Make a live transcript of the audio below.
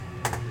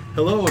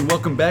Hello and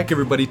welcome back,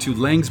 everybody, to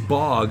Lang's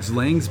Bogs,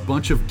 Lang's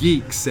Bunch of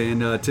Geeks.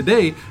 And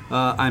today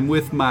I'm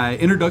with my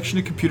Introduction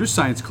to Computer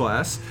Science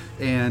class,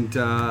 and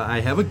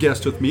I have a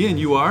guest with me, and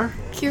you are?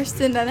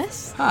 Kirsten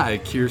Dennis. Hi,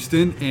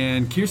 Kirsten.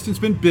 And Kirsten's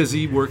been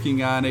busy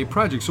working on a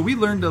project. So we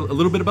learned a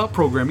little bit about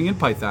programming in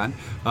Python,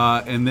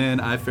 and then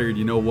I figured,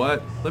 you know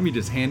what? Let me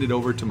just hand it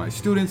over to my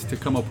students to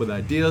come up with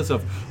ideas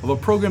of a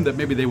program that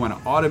maybe they want to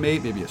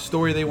automate, maybe a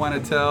story they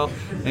want to tell.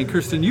 And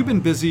Kirsten, you've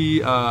been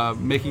busy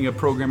making a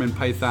program in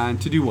Python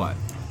to do what?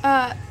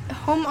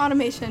 Home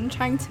automation,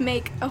 trying to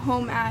make a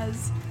home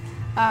as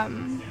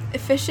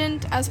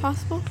efficient as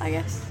possible, I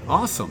guess.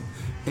 Awesome.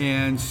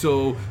 And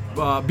so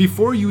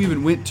before you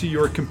even went to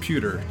your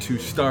computer to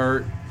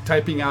start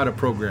typing out a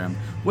program,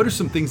 what are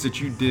some things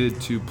that you did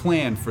to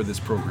plan for this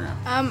program?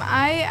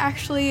 I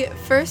actually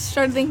first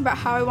started thinking about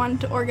how I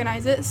wanted to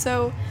organize it,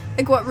 so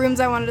like what rooms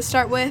I wanted to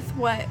start with,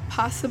 what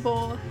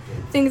possible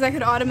things I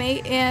could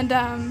automate, and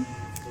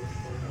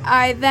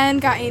I then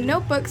got a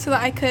notebook so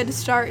that I could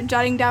start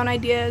jotting down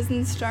ideas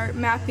and start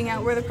mapping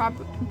out where the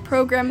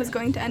program is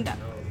going to end up.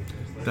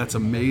 That's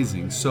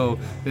amazing. So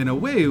in a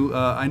way,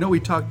 I know we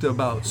talked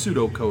about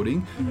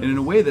pseudocoding, and in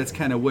a way that's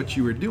kind of what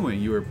you were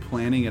doing. You were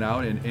planning it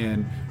out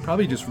and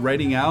probably just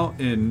writing out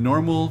in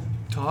normal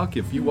talk,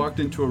 if you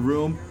walked into a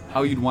room,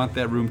 how you'd want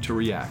that room to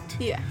react.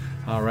 Yeah.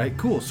 All right,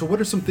 cool. So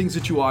what are some things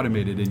that you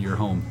automated in your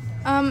home?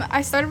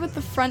 I started with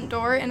the front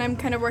door, and I'm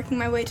kind of working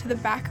my way to the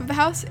back of the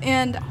house,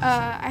 and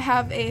I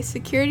have a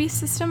security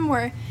system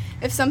where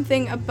if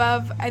something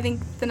above, I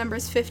think the number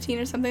is 15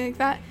 or something like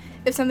that,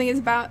 if something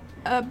is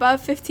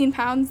above 15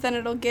 pounds, then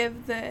it'll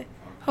give the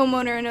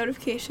homeowner a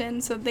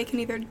notification so they can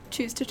either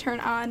choose to turn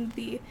on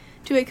the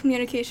two-way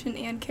communication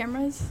and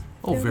cameras.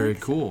 Oh, very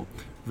cool.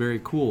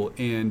 Very cool.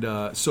 And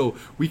so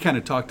we kind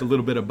of talked a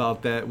little bit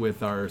about that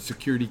with our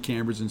security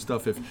cameras and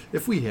stuff.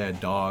 If we had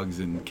dogs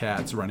and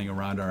cats running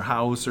around our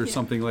house or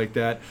something like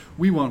that,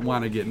 we won't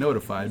want to get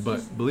notified.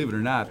 But believe it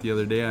or not, the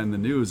other day on the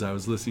news, I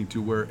was listening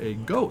to where a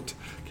goat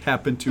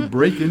happened to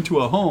break into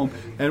a home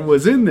and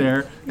was in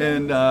there,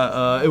 and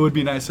it would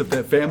be nice if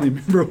that family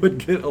member would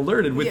get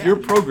alerted. With your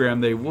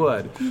program, they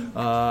would.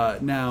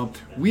 Now,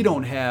 we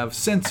don't have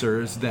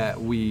sensors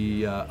that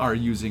we are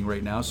using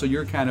right now, so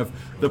you're kind of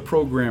the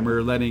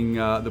programmer letting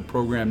the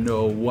program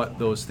know what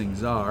those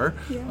things are.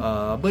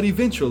 But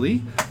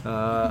eventually,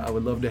 I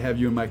would love to have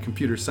you in my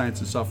computer science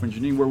and software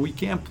engineering where we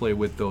can play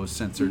with those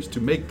sensors to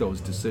make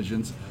those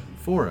decisions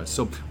for us.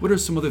 So what are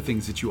some other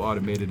things that you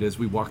automated as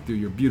we walk through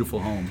your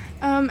beautiful home?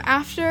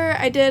 After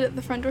I did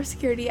the front door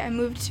security, I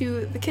moved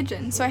to the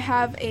kitchen. So I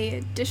have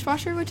a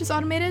dishwasher which is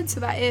automated so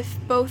that if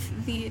both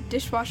the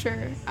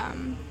dishwasher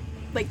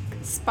like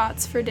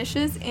spots for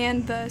dishes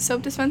and the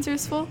soap dispenser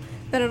is full,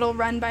 then it'll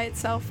run by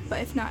itself, but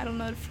if not,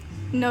 it'll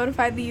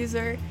notify the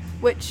user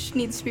which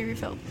needs to be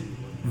refilled.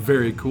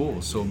 Very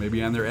cool. So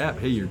maybe on their app,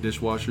 hey, your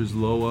dishwasher's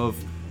low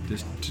of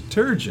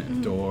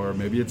detergent, or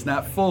maybe it's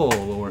not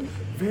full, or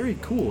very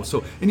cool.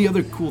 So any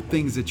other cool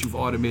things that you've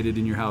automated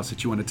in your house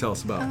that you want to tell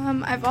us about?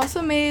 I've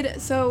also made,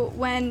 so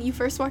when you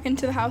first walk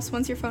into the house,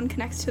 once your phone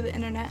connects to the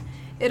internet,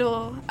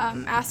 it'll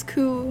ask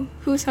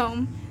who's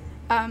home,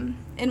 and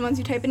once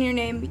you type in your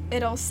name,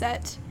 it'll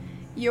set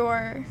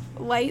your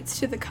lights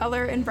to the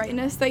color and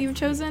brightness that you've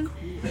chosen,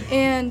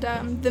 and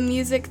the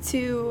music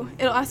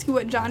it'll ask you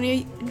what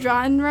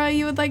genre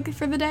you would like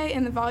for the day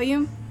and the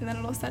volume, and then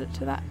it'll set it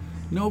to that.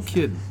 No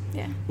kidding.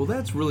 Yeah. Well,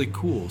 that's really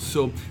cool.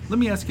 So let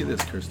me ask you this,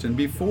 Kirsten.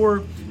 Before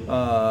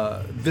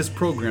this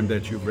program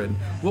that you've written,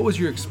 what was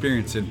your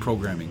experience in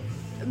programming?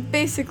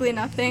 Basically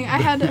nothing. I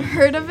had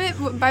heard of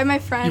it by my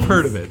friends. You've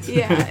heard of it.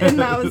 Yeah, and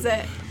that was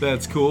it.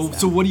 That's cool.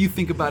 So what do you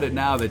think about it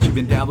now that you've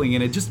been dabbling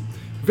in it? Just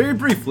very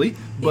briefly,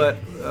 but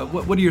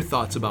what are your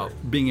thoughts about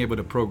being able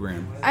to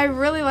program? I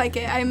really like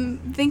it. I'm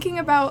thinking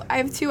about, I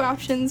have two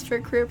options for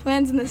career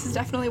plans, and this is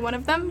definitely one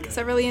of them because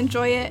I really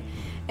enjoy it.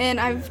 And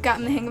I've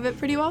gotten the hang of it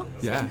pretty well.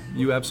 Yeah,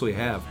 you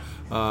absolutely have.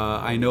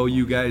 I know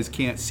you guys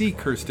can't see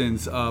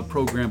Kirsten's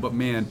program, but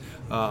man,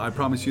 I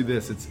promise you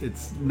this,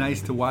 it's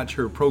nice to watch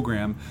her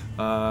program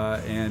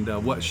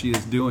and what she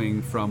is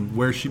doing from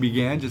where she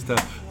began just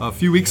a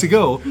few weeks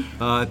ago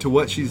to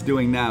what she's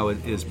doing now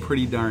is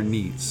pretty darn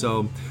neat.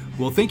 So,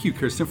 well, thank you,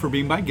 Kirsten, for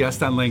being my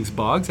guest on Lang's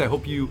Bogs. I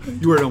hope you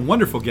were a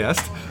wonderful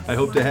guest. I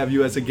hope to have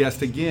you as a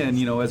guest again,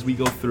 as we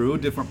go through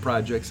different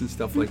projects and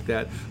stuff like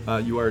that.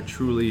 You are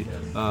truly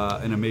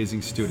an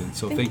amazing student.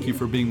 So thank you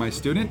for being my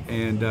student,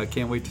 and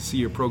can't wait to see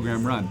your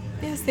program run.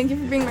 Yes, thank you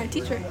for being my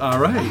teacher. All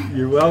right,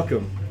 you're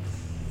welcome.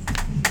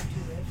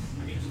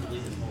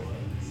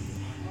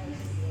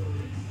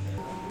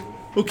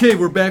 Okay,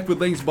 we're back with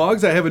Lang's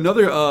Bogs. I have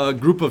another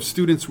group of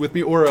students with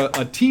me, or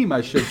a team,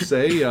 I should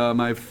say.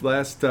 My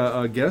last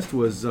guest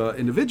was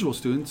individual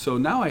students, so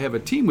now I have a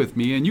team with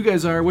me, and you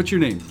guys are, what's your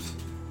names?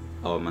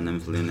 Oh, my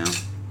name's Leo now.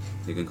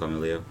 You can call me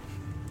Leo.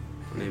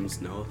 My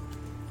name's Noah.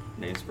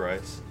 Name's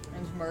Bryce.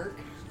 Name's Mark.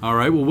 All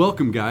right, well,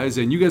 welcome, guys.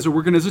 And you guys are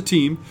working as a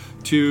team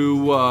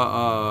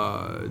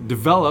to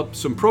develop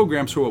some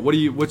programs for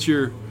what's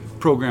your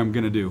program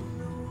going to do?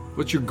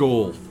 What's your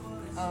goal?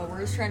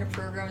 We're just trying to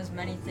program as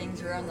many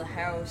things around the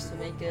house to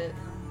make it,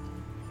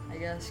 I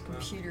guess,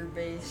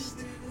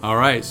 computer-based. All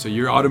right, so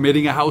you're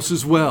automating a house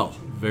as well.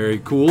 Very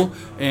cool.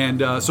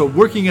 And so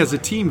working as a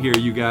team here,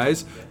 you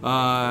guys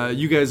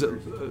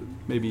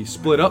maybe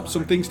split up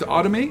some things to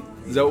automate?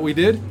 Is that what we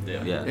did?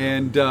 Yeah.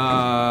 And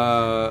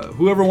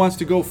whoever wants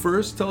to go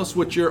first, tell us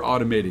what you're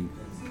automating.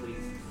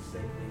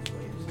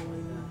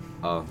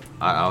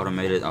 I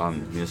automated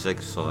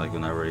music, so like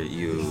whenever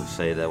you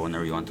say that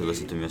whenever you want to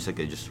listen to music,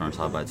 it just turns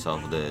out by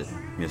itself the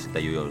music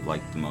that you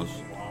like the most.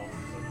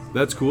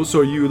 That's cool.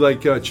 So are you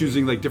like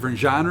choosing like different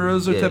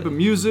genres or type of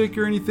music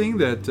or anything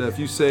that if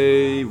you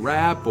say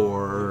rap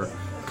or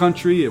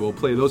country, it will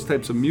play those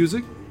types of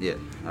music? Yeah,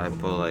 I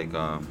put like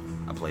a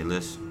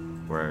playlist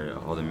where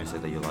all the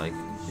music that you like,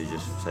 you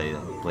just say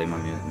play my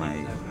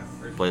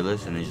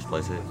playlist and it just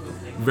plays it.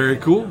 Very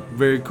cool.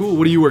 Very cool.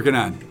 What are you working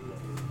on?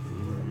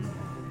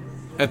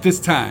 At this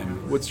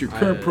time, what's your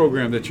current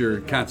program that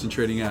you're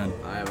concentrating on?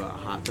 I have a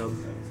hot tub.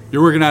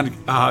 You're working on,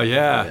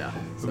 Yeah.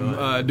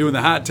 doing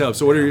the hot tub.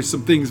 So what are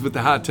some things with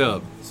the hot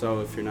tub?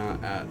 So if you're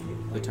not at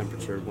the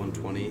temperature of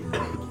 120,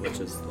 which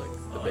is like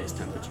the base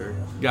temperature,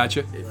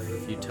 Gotcha.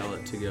 if you tell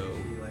it to go,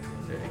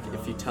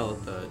 if you tell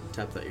it the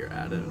temp that you're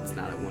at and it's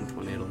not at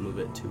 120, it'll move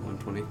it to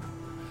 120.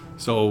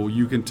 So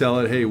you can tell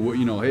it, hey,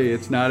 hey,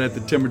 it's not at the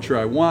temperature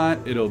I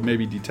want. It'll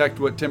maybe detect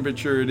what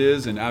temperature it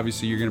is, and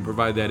obviously you're going to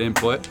provide that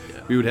input.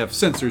 Yeah. We would have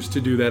sensors to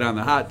do that on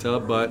the hot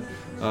tub, but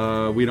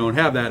we don't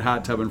have that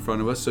hot tub in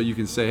front of us. So you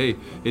can say, hey,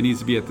 it needs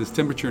to be at this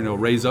temperature, and it'll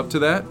raise up to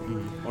that.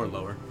 Or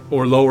lower.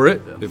 Or lower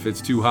it Yeah. if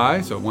it's too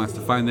high. So it wants to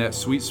find that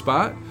sweet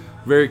spot.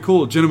 Very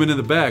cool. Gentlemen in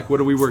the back,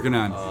 what are we working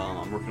on?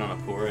 I'm working on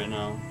a pool right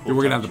now. You're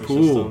working on the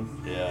temperature pool.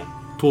 system. Yeah.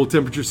 Pool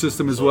temperature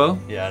system as well?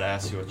 Yeah, I'd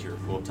ask you what your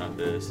pool temp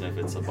is, and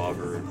if it's above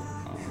or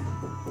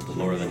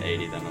lower than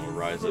 80, then it'll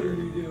rise it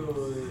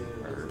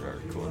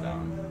or cool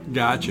down.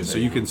 Gotcha. So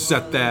you can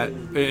set that,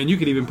 and you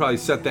can even probably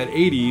set that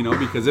 80,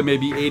 because it may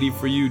be 80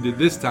 for you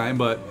this time,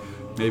 but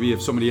maybe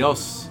if somebody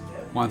else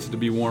wants it to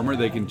be warmer,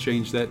 they can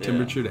change that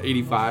temperature to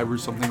 85 or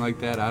something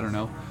like that. I don't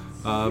know.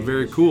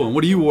 Very cool. And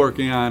what are you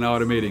working on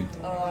automating?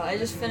 I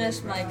just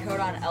finished my code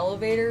on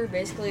Elevator.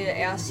 Basically, it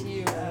asks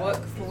you what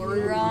floor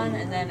you're on,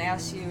 and then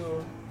asks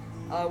you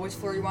which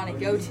floor you want to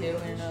go to,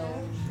 and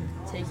it'll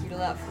take you to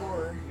that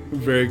floor.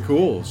 Very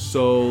cool.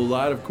 So a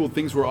lot of cool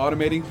things we're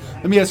automating.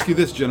 Let me ask you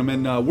this,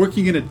 gentlemen.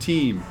 Working in a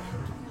team,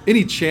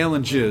 any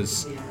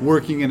challenges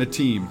working in a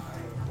team?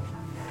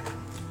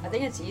 I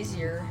think it's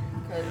easier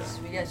because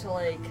we get to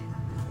like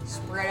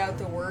spread out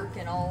the work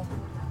and all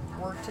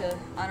work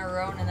on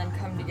our own and then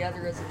come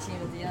together as a team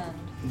at the end.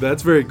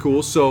 That's very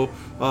cool. So,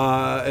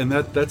 and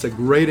that's a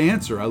great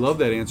answer. I love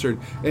that answer.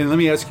 And let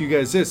me ask you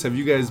guys this: have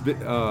you guys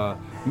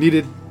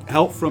needed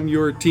help from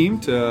your team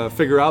to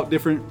figure out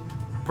different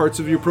parts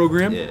of your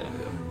program? Yeah.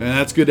 And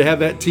that's good to have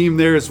that team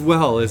there as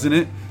well, isn't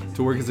it?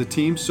 To work as a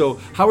team. So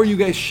how are you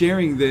guys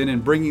sharing then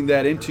and bringing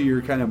that into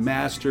your kind of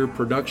master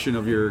production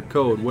of your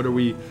code? What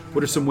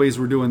are some ways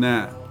we're doing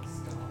that?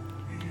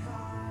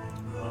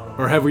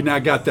 Or have we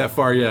not got that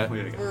far yet?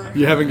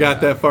 You haven't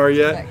got that far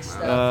yet? Next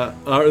step.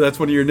 That's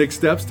one of your next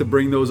steps, to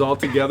bring those all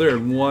together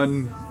in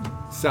one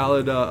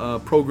solid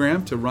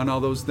program to run all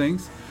those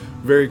things.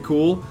 Very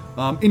cool.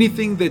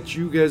 Anything that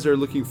you guys are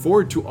looking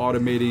forward to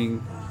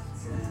automating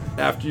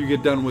after you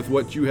get done with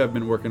what you have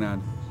been working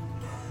on?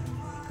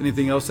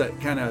 Anything else that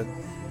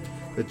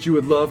you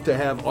would love to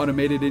have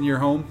automated in your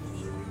home?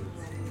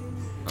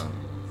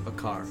 A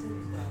car.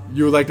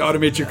 You would like to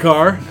automate your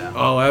car?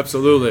 Oh,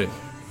 absolutely.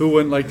 Who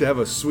wouldn't like to have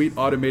a sweet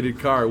automated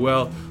car?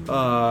 Well,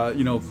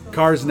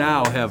 cars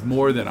now have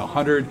more than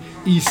 100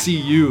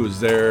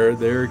 ECUs.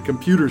 They're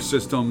computer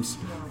systems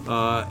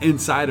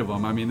inside of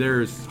them. I mean,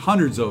 there's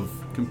hundreds of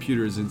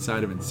computers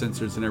inside of it,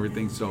 sensors and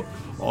everything. So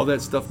all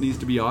that stuff needs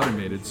to be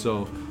automated.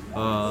 So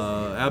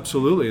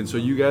absolutely. And so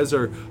you guys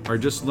are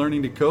just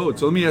learning to code.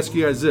 So let me ask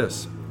you guys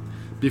this.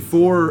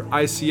 Before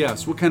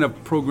ICS, what kind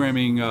of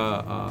programming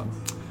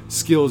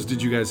skills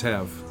did you guys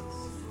have?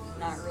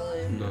 Not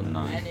really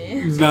None.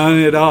 any. None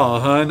at all,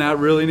 huh? Not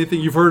really anything.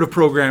 You've heard of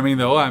programming,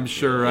 though, I'm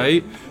sure,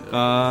 right?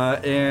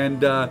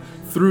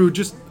 Through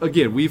just,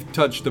 again, we've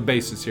touched the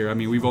basis here. I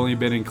mean, we've only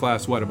been in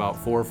class,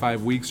 about 4 or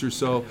 5 weeks or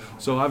so.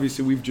 So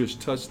obviously, we've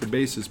just touched the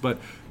basis. But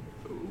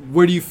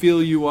where do you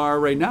feel you are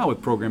right now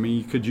with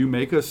programming? Could you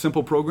make a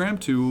simple program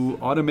to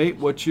automate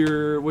what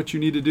you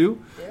need to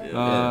do?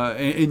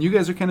 And you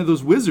guys are kind of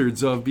those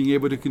wizards of being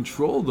able to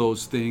control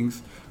those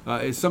things.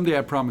 Someday,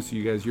 I promise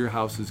you guys, your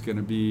house is going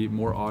to be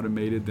more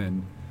automated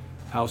than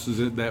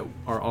houses that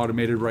are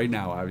automated right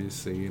now,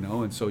 obviously,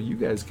 and so you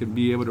guys can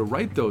be able to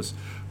write those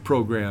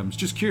programs.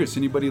 Just curious,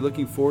 anybody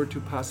looking forward to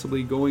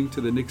possibly going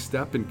to the next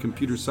step in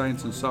computer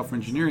science and software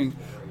engineering,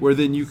 where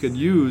then you could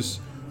use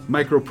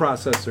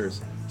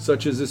microprocessors,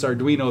 such as this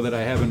Arduino that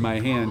I have in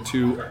my hand,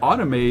 to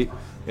automate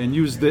and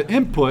use the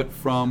input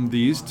from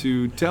these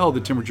to tell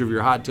the temperature of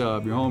your hot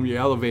tub, your home, your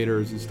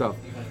elevators and stuff.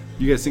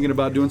 You guys thinking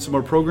about doing some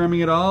more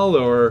programming at all,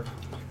 or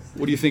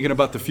what are you thinking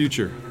about the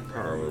future?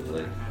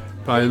 Probably.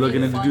 Probably it'd be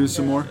looking to fun do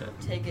some more.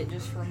 Take it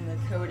just from the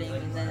coding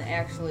and then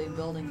actually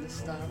building the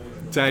stuff.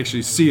 To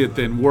actually see it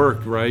then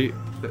work, right?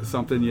 That's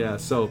something, yeah.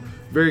 So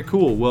very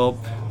cool. Well,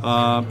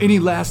 any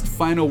last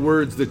final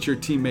words that your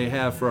team may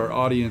have for our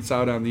audience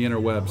out on the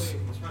interwebs?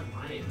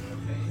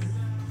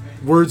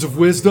 Words of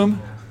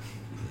wisdom?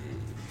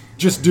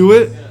 Just do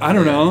it. I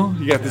don't know.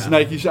 You got this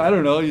Nike shot. I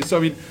don't know. So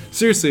I mean,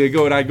 seriously,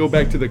 I go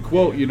back to the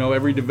quote.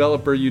 Every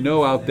developer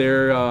out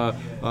there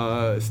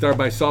start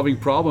by solving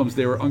problems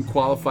they were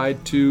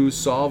unqualified to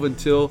solve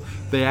until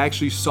they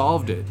actually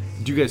solved it.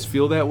 Do you guys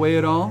feel that way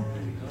at all?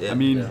 Yeah. I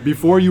mean,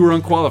 before you were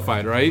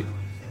unqualified, right?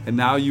 And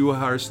now you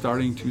are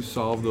starting to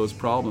solve those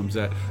problems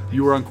that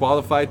you were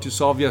unqualified to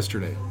solve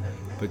yesterday,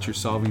 but you're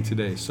solving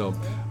today. So,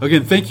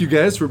 again, thank you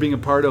guys for being a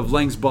part of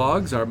Lang's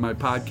Bogs, my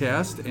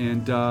podcast,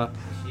 and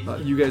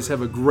you guys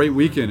have a great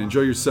weekend.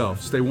 Enjoy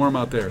yourself. Stay warm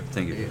out there.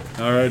 Thank you.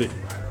 All righty.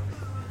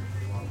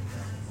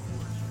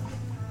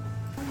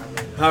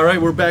 All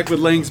right, we're back with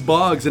Lang's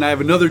Bogs, and I have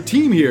another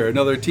team here,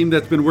 another team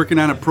that's been working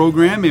on a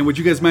program. And would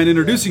you guys mind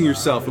introducing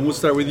yourself? And we'll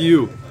start with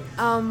you.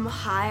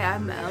 Hi,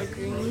 I'm Mel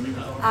Green.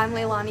 I'm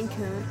Leilani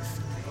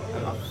Kuntz.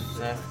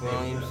 Seth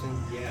Williamson.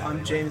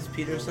 I'm James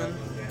Peterson.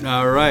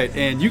 All right,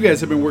 and you guys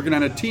have been working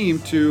on a team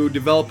to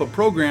develop a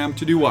program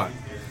to do what?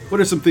 What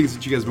are some things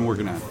that you guys have been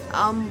working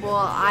on? Well,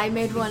 I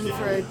made one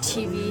for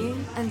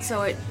TV, and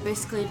so it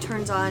basically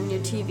turns on your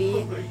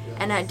TV,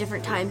 and at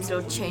different times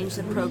it'll change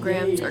the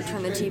programs or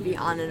turn the TV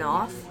on and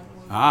off.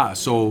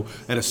 So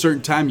at a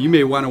certain time you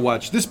may want to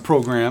watch this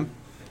program,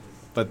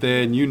 but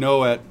then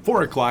at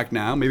 4 o'clock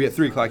now, maybe at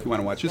 3 o'clock you want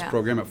to watch this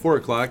program. At 4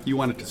 o'clock you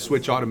want it to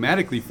switch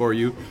automatically for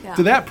you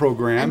to that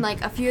program. And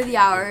like a few of the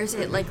hours,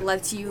 it like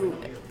lets you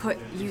put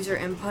user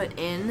input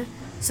in.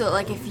 So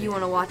like if you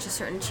want to watch a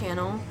certain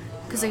channel,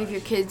 because like if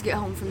your kids get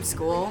home from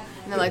school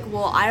and they're like,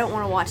 well, I don't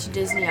want to watch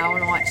Disney, I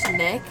want to watch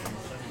Nick,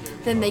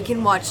 then they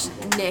can watch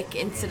Nick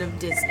instead of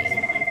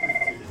Disney.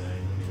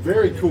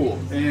 Very cool.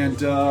 And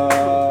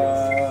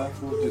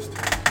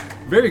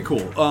very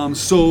cool.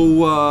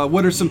 So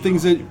what are some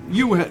things that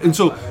and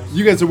so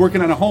you guys are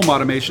working on a home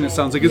automation, it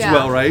sounds like, as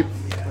well, right?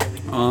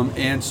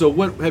 And so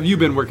what have you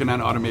been working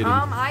on automating?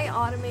 I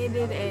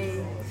automated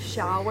a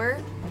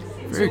shower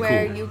Very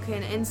where cool. you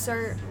can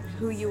insert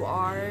who you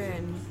are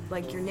and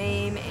like your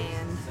name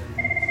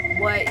and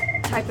what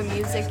type of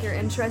music you're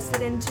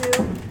interested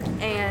into,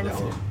 and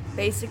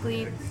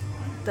basically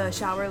the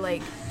shower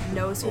like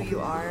knows who you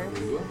are,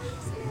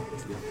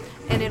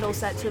 and it'll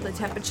set to the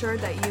temperature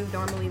that you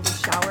normally would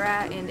shower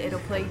at, and it'll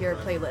play your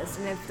playlist.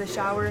 And if the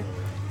shower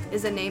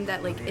is a name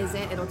that like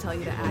isn't, it'll tell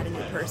you to add a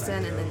new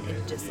person, and then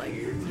it just like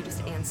you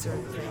just answer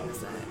things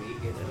that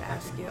it would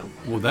ask you.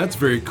 Well, that's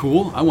very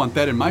cool. I want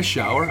that in my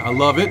shower. I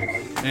love it.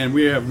 And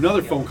we have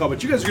another phone call,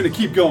 but you guys are going to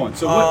keep going.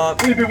 So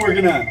what have you been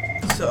working on?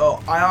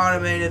 So I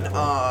automated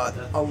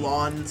a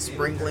lawn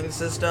sprinkling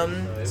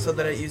system so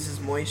that it uses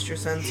moisture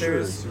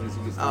sensors,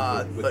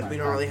 but we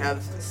don't really have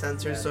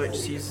sensors, so it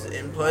just uses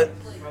input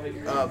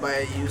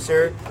by a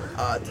user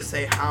to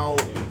say how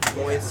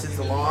moist is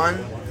the lawn,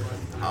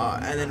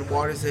 and then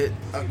waters it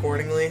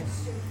accordingly.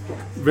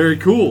 Very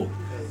cool.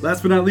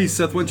 Last but not least,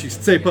 Seth, why don't you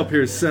step up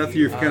here? Seth,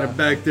 you're kind of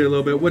back there a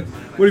little bit. What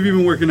have you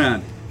been working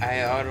on?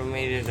 I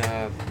automated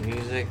a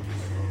music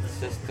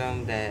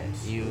system that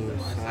you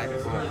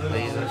select what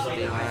playlist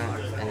you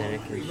want, and then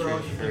it can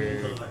search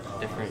for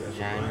different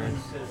genres.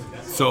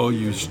 So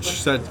you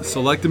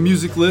select a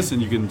music list,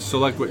 and you can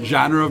select what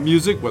genre of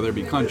music, whether it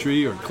be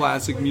country or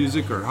classic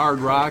music or hard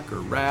rock or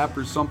rap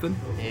or something.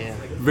 Yeah.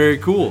 Very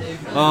cool.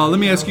 Let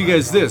me ask you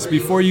guys this.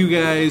 Before you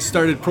guys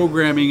started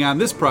programming on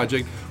this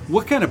project,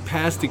 what kind of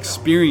past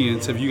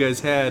experience have you guys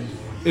had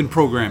in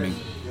programming?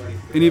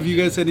 Any of you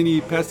guys had any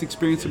past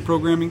experience in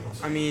programming?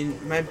 I mean,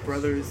 my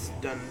brother's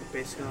done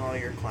basically all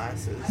your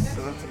classes,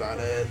 so that's about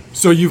it.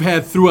 So you've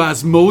had through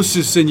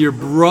osmosis and your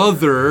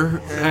brother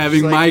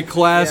having just my like-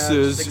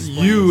 classes, yeah, just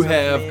explain you stuff to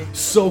have me.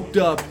 soaked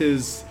up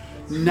his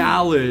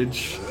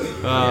knowledge,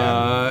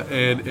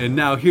 and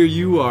now here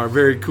you are.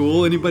 Very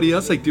cool. Anybody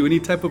else do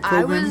any type of I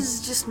programming?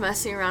 was just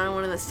messing around on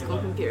one of the school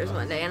computers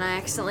one day, and I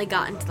accidentally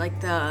got into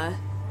like the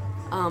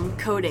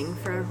coding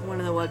for one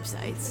of the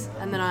websites,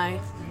 and then I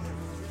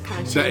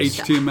kind of The changed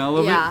HTML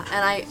of it? Yeah,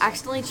 and I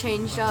accidentally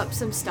changed up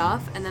some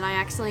stuff, and then I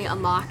accidentally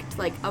unlocked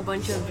like a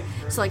bunch of,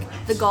 so like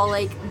the Gull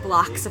Lake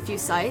blocks a few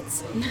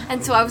sites,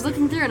 and so I was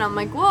looking through and I'm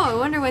like, whoa, I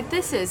wonder what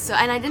this is. So,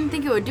 and I didn't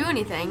think it would do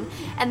anything,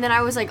 and then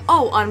I was like,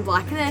 oh,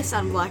 unblock this,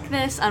 unblock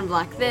this,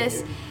 unblock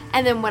this.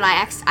 And then when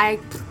I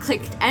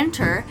clicked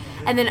enter,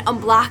 and then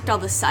unblocked all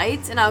the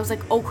sites, and I was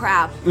like, oh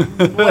crap,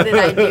 what did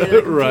I do to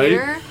the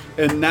computer? Right.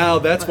 And now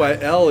that's why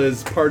Elle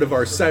is part of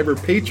our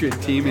Cyber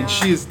Patriot team, and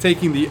she is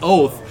taking the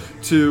oath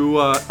to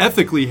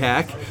ethically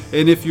hack.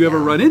 And if you ever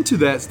run into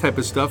that type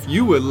of stuff,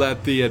 you would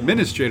let the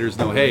administrators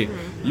know, hey,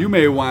 you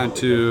may want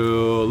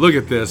to look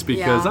at this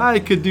because I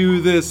could do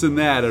this and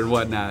that and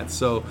whatnot.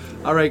 So,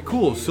 all right,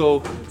 cool.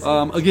 So,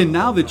 again,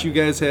 now that you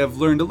guys have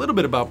learned a little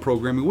bit about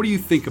programming, what do you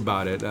think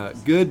about it?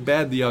 Good,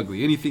 bad, the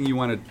ugly? Anything you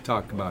want to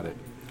talk about it?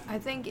 I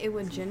think it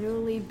would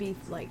genuinely be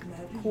like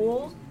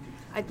cool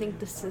I think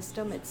the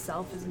system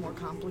itself is more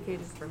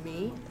complicated for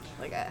me.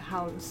 Like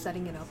how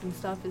setting it up and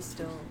stuff is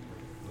still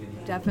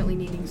definitely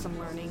needing some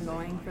learning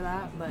going for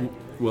that. But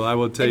Well, I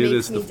will tell you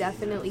this. it makes me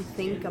definitely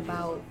think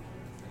about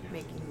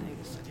making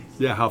things.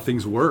 Yeah, how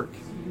things work.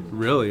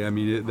 Really, I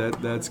mean,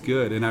 that's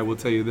good. And I will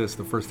tell you this,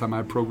 the first time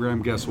I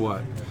programmed, guess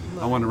what?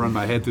 I want to run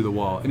my head through the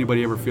wall.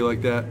 Anybody ever feel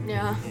like that?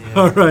 Yeah.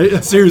 All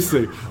right,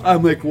 seriously.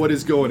 I'm like, what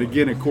is going?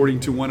 Again, according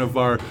to one of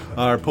our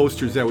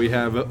posters that we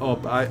have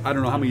up, I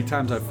don't know how many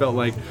times I felt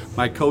like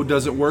my code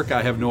doesn't work.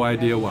 I have no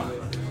idea why.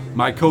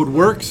 My code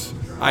works.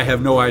 I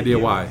have no idea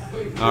why.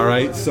 All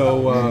right,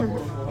 so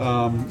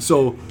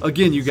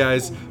again, you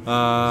guys,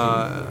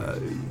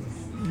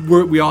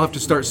 we all have to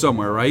start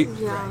somewhere, right?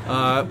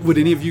 Yeah. Would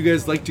any of you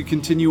guys like to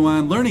continue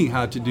on learning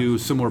how to do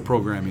some more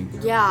programming?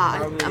 Yeah,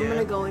 I'm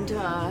gonna go into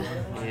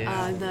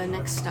the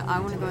next stuff. I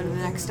want to go into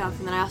the next stuff,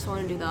 and then I also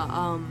want to do the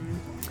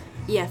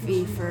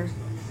EFE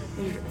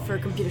for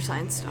computer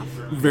science stuff.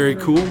 Very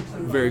cool,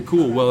 very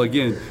cool. Well,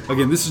 again,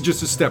 this is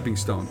just a stepping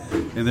stone,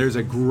 and there's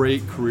a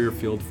great career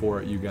field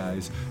for it, you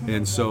guys.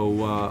 And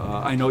so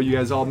I know you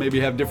guys all maybe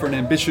have different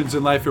ambitions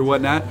in life or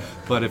whatnot,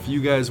 but if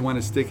you guys want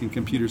to stick in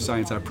computer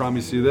science, I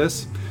promise you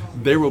this,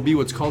 there will be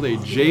what's called a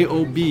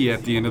JOB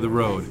at the end of the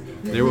road.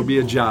 There will be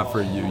a job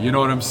for you. You know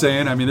what I'm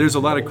saying? I mean, there's a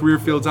lot of career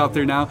fields out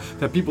there now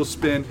that people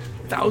spend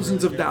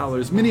thousands of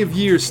dollars, many of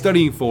years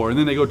studying for, and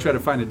then they go try to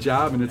find a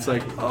job, and it's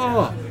like,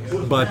 oh.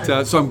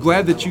 But so I'm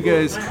glad that you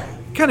guys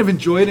kind of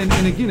enjoy it, and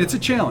again, it's a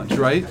challenge,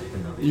 right?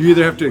 You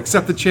either have to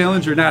accept the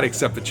challenge or not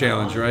accept the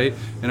challenge, right?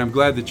 And I'm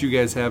glad that you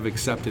guys have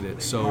accepted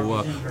it.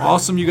 So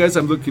awesome, you guys.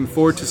 I'm looking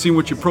forward to seeing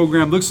what your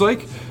program looks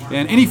like.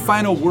 And any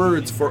final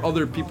words for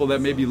other people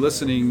that may be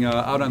listening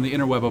out on the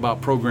interweb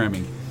about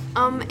programming?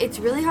 It's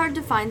really hard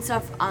to find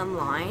stuff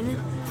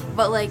online,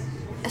 but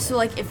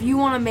if you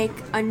want to make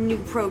a new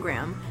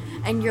program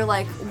and you're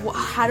like,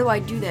 how do I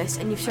do this?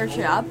 And you search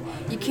it up,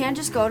 you can't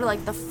just go to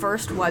the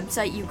first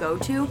website you go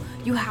to.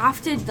 You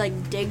have to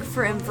dig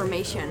for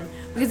information,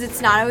 because it's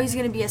not always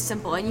going to be as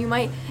simple. And you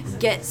might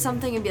get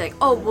something and be like,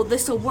 oh, well,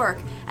 this will work,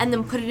 and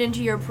then put it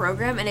into your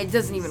program and it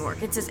doesn't even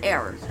work. It says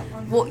error.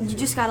 Well, you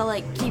just got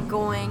to keep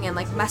going and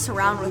mess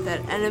around with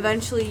it, and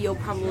eventually you'll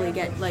probably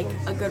get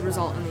a good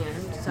result in the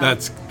end. So.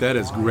 That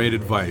is great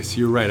advice.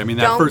 You're right. I mean,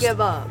 Don't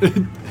give up.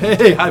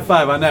 Hey, high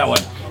five on that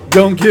one.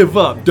 Don't give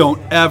up. Don't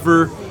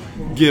ever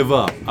give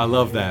up. I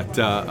love that.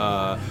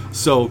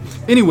 So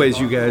anyways,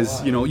 you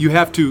guys, you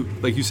have to,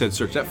 like you said,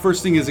 search. That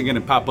first thing isn't going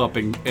to pop up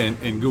in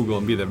Google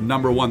and be the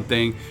number one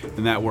thing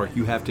in that work.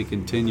 You have to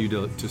continue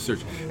to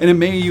search. And it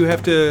may you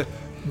have to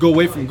go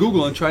away from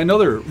Google and try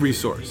another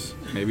resource.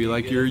 Maybe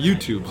like your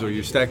YouTubes or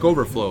your Stack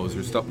Overflows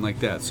or something like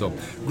that. So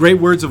great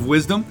words of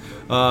wisdom.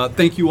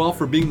 Thank you all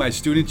for being my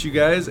students, you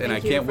guys. And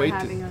Thank I can't you for wait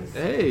having us.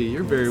 Hey,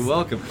 you're very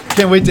welcome.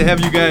 Can't wait to have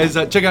you guys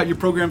check out your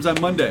programs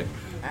on Monday.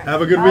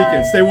 Have a good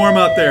weekend. Stay warm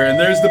out there. And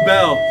there's the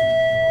bell.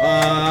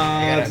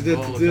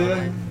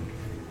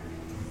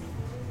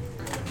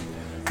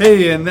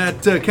 Hey, and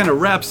that kind of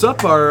wraps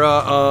up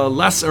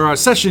our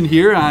session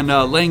here on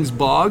Lange's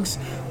Bogs.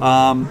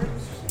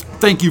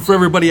 Thank you for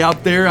everybody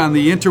out there on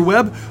the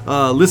interweb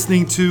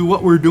listening to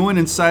what we're doing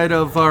inside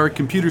of our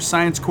computer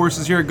science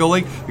courses here at Gull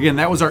Lake. Again,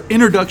 that was our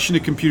introduction to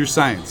computer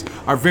science,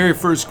 our very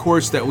first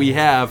course that we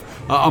have,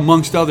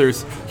 amongst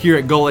others, here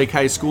at Gull Lake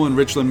High School in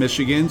Richland,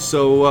 Michigan.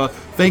 So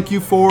thank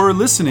you for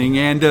listening,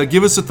 and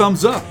give us a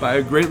thumbs up.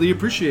 I greatly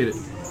appreciate it.